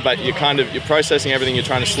quick, but you're processing everything, you're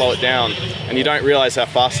trying to slow it down, and you don't realize how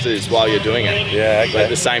fast it is while you're doing it. Yeah, okay. But at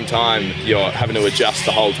the same time, you're having to adjust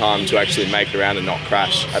the whole time to actually make it around and not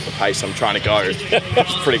crash at the pace I'm trying to go, which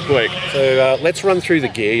is pretty quick. So let's run through the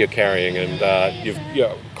gear you're carrying, and you've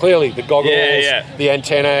clearly the goggles, the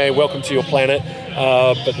antennae, welcome to your planet,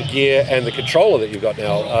 but the gear and the controller that you've got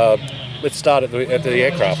now. Let's start at the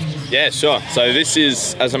aircraft. Yeah, sure. So this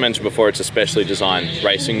is, as I mentioned before, it's a specially designed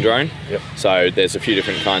racing drone. Yep. So there's a few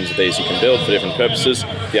different kinds of these you can build for different purposes.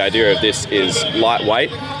 The idea of this is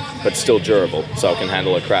lightweight, but still durable, so it can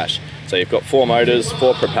handle a crash. So you've got 4 motors,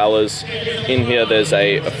 4 propellers. In here there's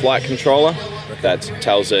a flight controller that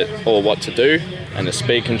tells it all what to do, and a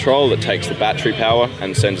speed control that takes the battery power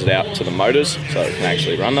and sends it out to the motors so it can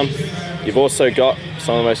actually run them. You've also got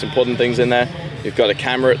some of the most important things in there. You've got a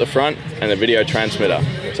camera at the front and a video transmitter.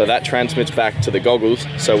 So that transmits back to the goggles,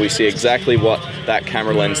 so we see exactly what that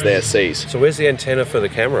camera lens there sees. So where's the antenna for the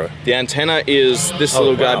camera? The antenna is this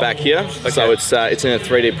little guy back here. Okay. So it's in a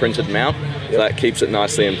 3D printed mount. So that keeps it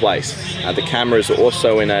nicely in place. The camera is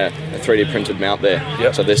also in a 3D printed mount there.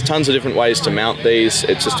 Yep. So there's tons of different ways to mount these.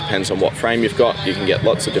 It just depends on what frame you've got. You can get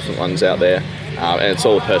lots of different ones out there. And it's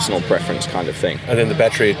all a personal preference kind of thing. And then the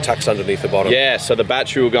battery tucks underneath the bottom. Yeah, so the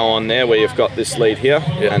battery will go on there where you've got this lead here,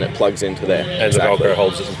 and it plugs into there. And the Velcro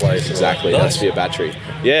holds it in place. Exactly, Nice. That's for your battery.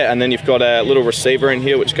 Yeah, and then you've got a little receiver in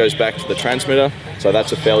here which goes back to the transmitter. So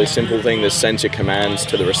that's a fairly simple thing. This sends your commands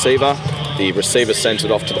to the receiver. The receiver sends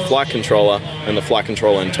it off to the flight controller, and the flight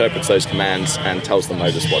controller interprets those commands and tells the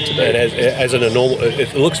motors what to do. And as in a normal,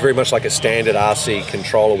 it looks very much like a standard RC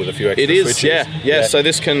controller with a few extra switches. It is, yeah. So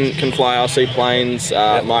this can fly RC planes,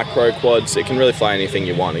 micro quads. It can really fly anything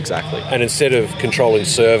you want, exactly. And instead of controlling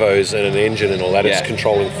servos and an engine and all that, it's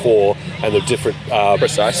controlling 4 and the different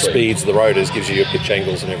speeds of the rotors gives you your pitch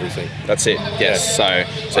angles and everything. That's it. Yes. Yeah.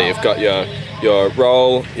 So you've got your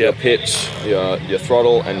roll, your pitch, your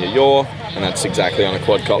throttle, and your yaw, and that's exactly on a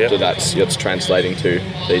quadcopter. That's translating to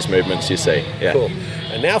these movements you see. Yeah. Cool.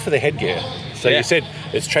 And now for the headgear. So you said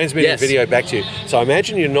it's transmitting video back to you. So I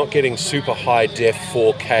imagine you're not getting super high def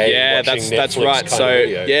 4K. Yeah, that's right. So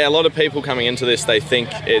a lot of people coming into this, they think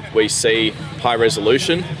we see high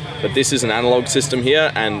resolution, but this is an analog system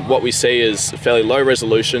here, and what we see is fairly low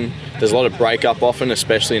resolution. There's a lot of breakup often,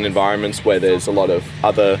 especially in environments where there's a lot of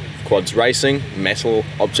other quads racing. Metal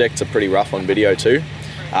objects are pretty rough on video too.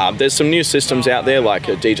 There's some new systems out there like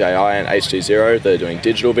a DJI and HD0. They're doing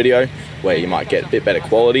digital video where you might get a bit better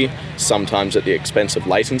quality, sometimes at the expense of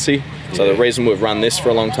latency. So the reason we've run this for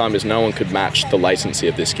a long time is no one could match the latency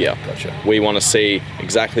of this gear. Gotcha. We want to see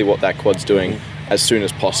exactly what that quad's doing as soon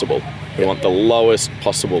as possible. We want the lowest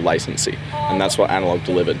possible latency, and that's what analog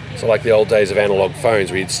delivered. So like the old days of analog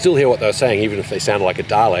phones where you'd still hear what they were saying even if they sounded like a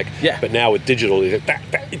Dalek, but now with digital, you get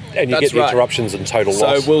and you get interruptions and total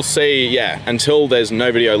loss. So we'll see, until there's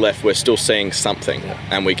no video left, we're still seeing something,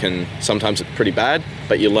 and we can, sometimes it's pretty bad,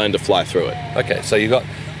 but you learn to fly through it. Okay, so you've got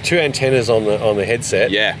 2 antennas on the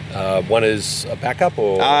headset. One is a backup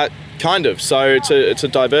or? Kind of. So it's a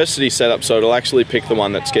diversity setup, so it'll actually pick the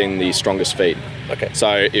one that's getting the strongest feed. Okay.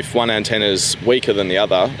 So if one antenna is weaker than the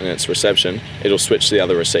other in its reception, it'll switch to the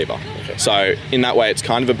other receiver. Okay. So in that way, it's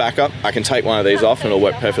kind of a backup. I can take one of these off and it'll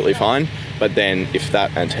work perfectly fine. But then if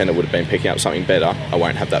that antenna would have been picking up something better, I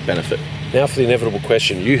won't have that benefit. Now for the inevitable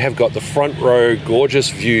question. You have got the front row gorgeous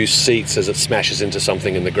view seats as it smashes into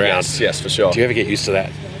something in the ground. Yes, for sure. Do you ever get used to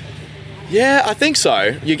that? Yeah, I think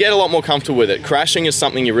so. You get a lot more comfortable with it. Crashing is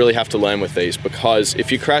something you really have to learn with these, because if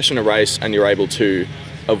you crash in a race and you're able to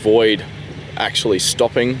avoid actually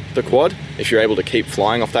stopping the quad, if you're able to keep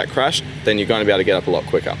flying off that crash, then you're going to be able to get up a lot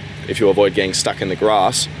quicker. If you avoid getting stuck in the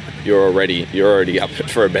grass, you're already up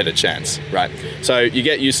for a better chance, right? So you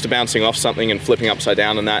get used to bouncing off something and flipping upside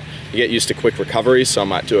down and that. You get used to quick recoveries, so I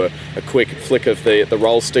might do a quick flick of the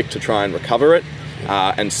roll stick to try and recover it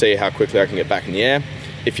and see how quickly I can get back in the air.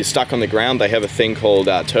 If you're stuck on the ground, they have a thing called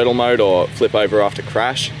turtle mode, or flip over after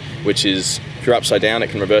crash, which is if you're upside down,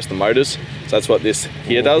 it can reverse the motors. So that's what this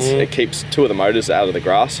here does. It keeps 2 of the motors out of the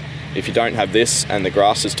grass. If you don't have this and the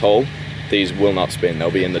grass is tall, these will not spin. They'll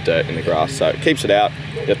be in the dirt, in the grass. So it keeps it out.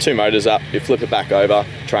 You have 2 motors up. You flip it back over,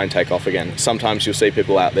 try and take off again. Sometimes you'll see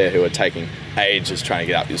people out there who are taking ages trying to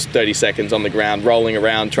get up. Just 30 seconds on the ground, rolling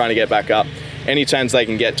around, trying to get back up. Any chance they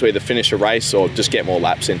can get to either finish a race or just get more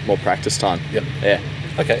laps in, more practice time. Yep. Yeah.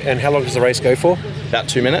 Okay, and how long does the race go for? About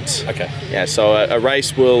 2 minutes. Okay. Yeah, so a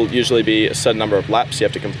race will usually be a certain number of laps you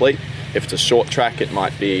have to complete. If it's a short track, it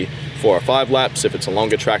might be 4 or 5 laps. If it's a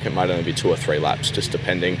longer track, it might only be 2 or 3 laps, just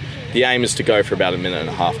depending. The aim is to go for about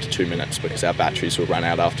 1.5 to 2 minutes because our batteries will run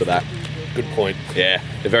out after that. Good point. Yeah,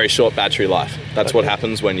 a very short battery life. That's what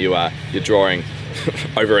happens when you're drawing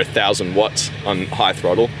over 1,000 watts on high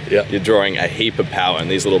throttle. Yep. You're drawing a heap of power,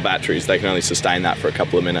 and these little batteries, they can only sustain that for a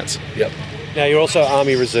couple of minutes. Yep. Now, you're also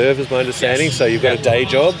Army Reserve, is my understanding, so you've got a day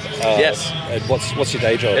job. Yes. And what's your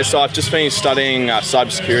day job? Yeah, so I've just finished studying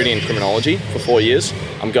cybersecurity and criminology for 4 years.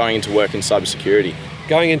 I'm going into work in cybersecurity.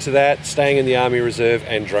 Going into that, staying in the Army Reserve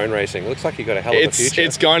and drone racing. Looks like you've got a hell of a future.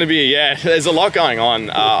 It's going to be, yeah. There's a lot going on.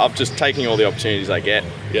 I'm just taking all the opportunities I get.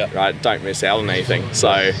 Yeah. Right. Don't miss out on anything.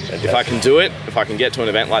 So if I can do it, if I can get to an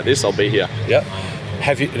event like this, I'll be here. Yep.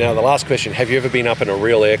 Now, the last question, have you ever been up in a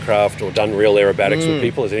real aircraft or done real aerobatics with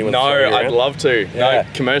people? Has anyone No, thrown you around? I'd love to. Yeah. No,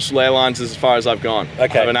 commercial airlines is as far as I've gone. Okay.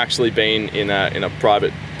 I haven't actually been in a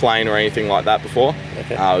private plane or anything like that before.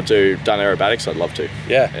 Okay. Done aerobatics, I'd love to.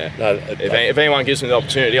 Yeah. No, if anyone gives me the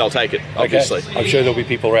opportunity, I'll take it, obviously. Okay. I'm sure there'll be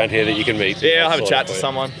people around here that you can meet. Yeah, I'll have a chat to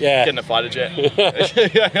someone. Yeah. Get in a fighter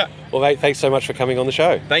jet. Well, mate, thanks so much for coming on the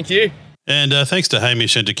show. Thank you. And thanks to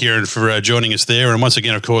Hamish and to Kieran for joining us there. And once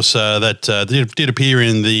again, of course, that did appear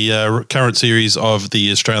in the current series of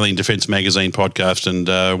the Australian Defence Magazine podcast. And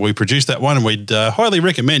we produced that one, and we'd highly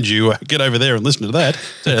recommend you get over there and listen to that.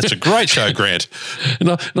 It's a great show, Grant.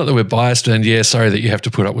 Not that we're biased, and sorry that you have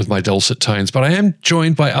to put up with my dulcet tones, but I am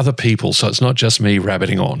joined by other people, so it's not just me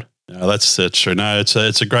rabbiting on. No, that's true. No,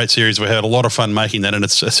 it's a great series. We had a lot of fun making that, and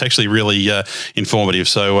it's actually really informative.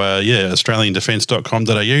 So,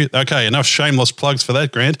 australiandefence.com.au. Okay, enough shameless plugs for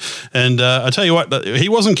that, Grant. And I tell you what, he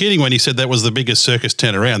wasn't kidding when he said that was the biggest circus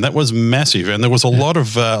tent around. That was massive, and there was a lot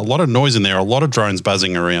of noise in there, a lot of drones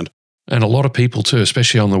buzzing around. And a lot of people too,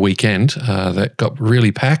 especially on the weekend, that got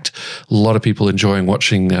really packed. A lot of people enjoying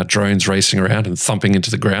watching drones racing around and thumping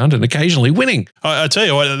into the ground and occasionally winning. I tell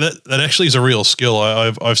you what, that actually is a real skill.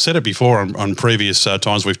 I've said it before on previous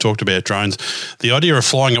times we've talked about drones. The idea of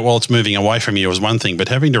flying it while it's moving away from you is one thing, but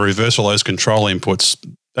having to reverse all those control inputs,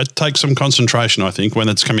 that takes some concentration, I think, when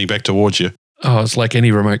it's coming back towards you. Oh, it's like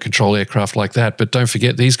any remote control aircraft like that. But don't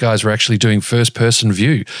forget, these guys were actually doing first-person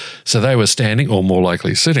view. So they were standing, or more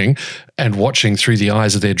likely sitting, and watching through the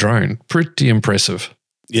eyes of their drone. Pretty impressive.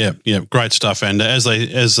 Yeah, great stuff. And as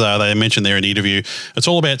they mentioned there in the interview, it's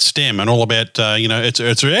all about STEM and all about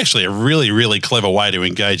it's actually a really, really clever way to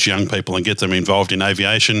engage young people and get them involved in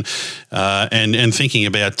aviation, and thinking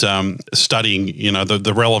about studying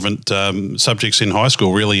the relevant subjects in high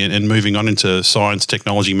school really, and moving on into science,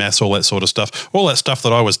 technology, maths, all that sort of stuff. All that stuff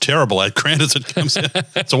that I was terrible at. Granted, it comes.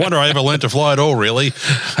 It's a wonder I ever learned to fly at all. Really.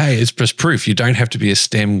 Hey, it's just proof you don't have to be a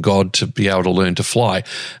STEM god to be able to learn to fly.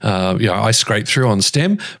 I scraped through on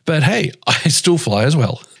STEM. But hey, I still fly as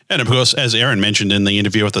well. And of course, as Aaron mentioned in the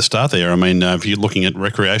interview at the start there, I mean, if you're looking at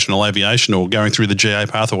recreational aviation or going through the GA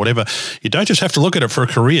path or whatever, you don't just have to look at it for a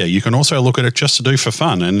career. You can also look at it just to do for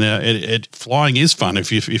fun. And flying is fun.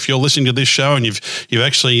 If you're listening to this show and you've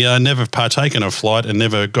actually never partaken of flight and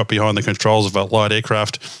never got behind the controls of a light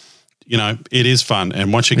aircraft, it is fun.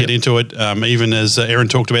 And once you get into it, even as Aaron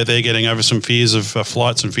talked about there, getting over some fears of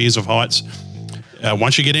flights and fears of heights,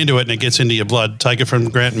 once you get into it and it gets into your blood, take it from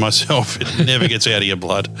Grant and myself, it never gets out of your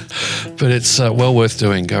blood. But it's well worth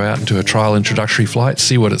doing. Go out and do a trial introductory flight,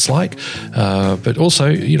 see what it's like. But also,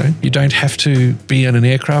 you don't have to be in an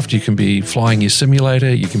aircraft. You can be flying your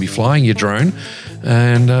simulator, you can be flying your drone,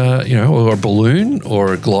 and or a balloon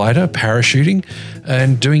or a glider, parachuting,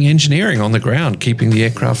 and doing engineering on the ground, keeping the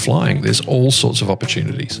aircraft flying. There's all sorts of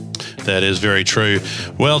opportunities. That is very true.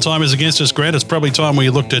 Well, time is against us, Grant. It's probably time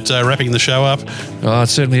we looked at wrapping the show up. Oh, it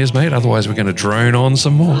certainly is, mate. Otherwise, we're going to drone on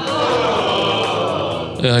some more.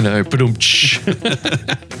 I know. Dad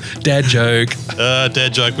joke.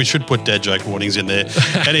 Dad joke. We should put dad joke warnings in there.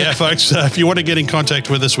 Anyhow, folks, if you want to get in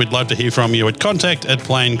contact with us, we'd love to hear from you at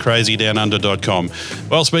contact@planecrazydownunder.com.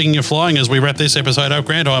 Well, speaking of flying, as we wrap this episode up,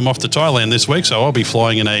 Grant, I'm off to Thailand this week, so I'll be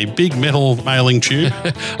flying in a big metal mailing tube.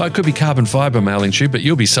 It could be carbon fibre mailing tube, but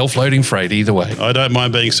you'll be self-loading freight either way. I don't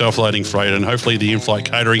mind being self-loading freight, and hopefully the in-flight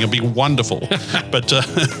catering will be wonderful. But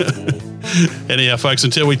anyhow, folks,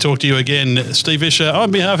 until we talk to you again, Steve Fisher,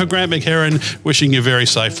 on behalf of Grant McHerron, wishing you very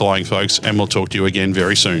safe flying, folks, and we'll talk to you again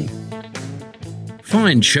very soon.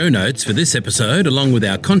 Find show notes for this episode along with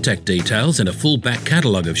our contact details and a full back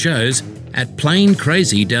catalogue of shows at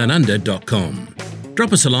planecrazydownunder.com.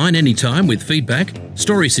 Drop us a line anytime with feedback,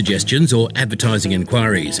 story suggestions or advertising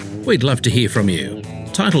inquiries. We'd love to hear from you.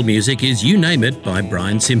 Title music is You Name It by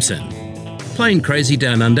Brian Simpson. Plane Crazy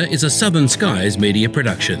Down Under is a Southern Skies media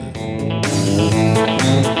production.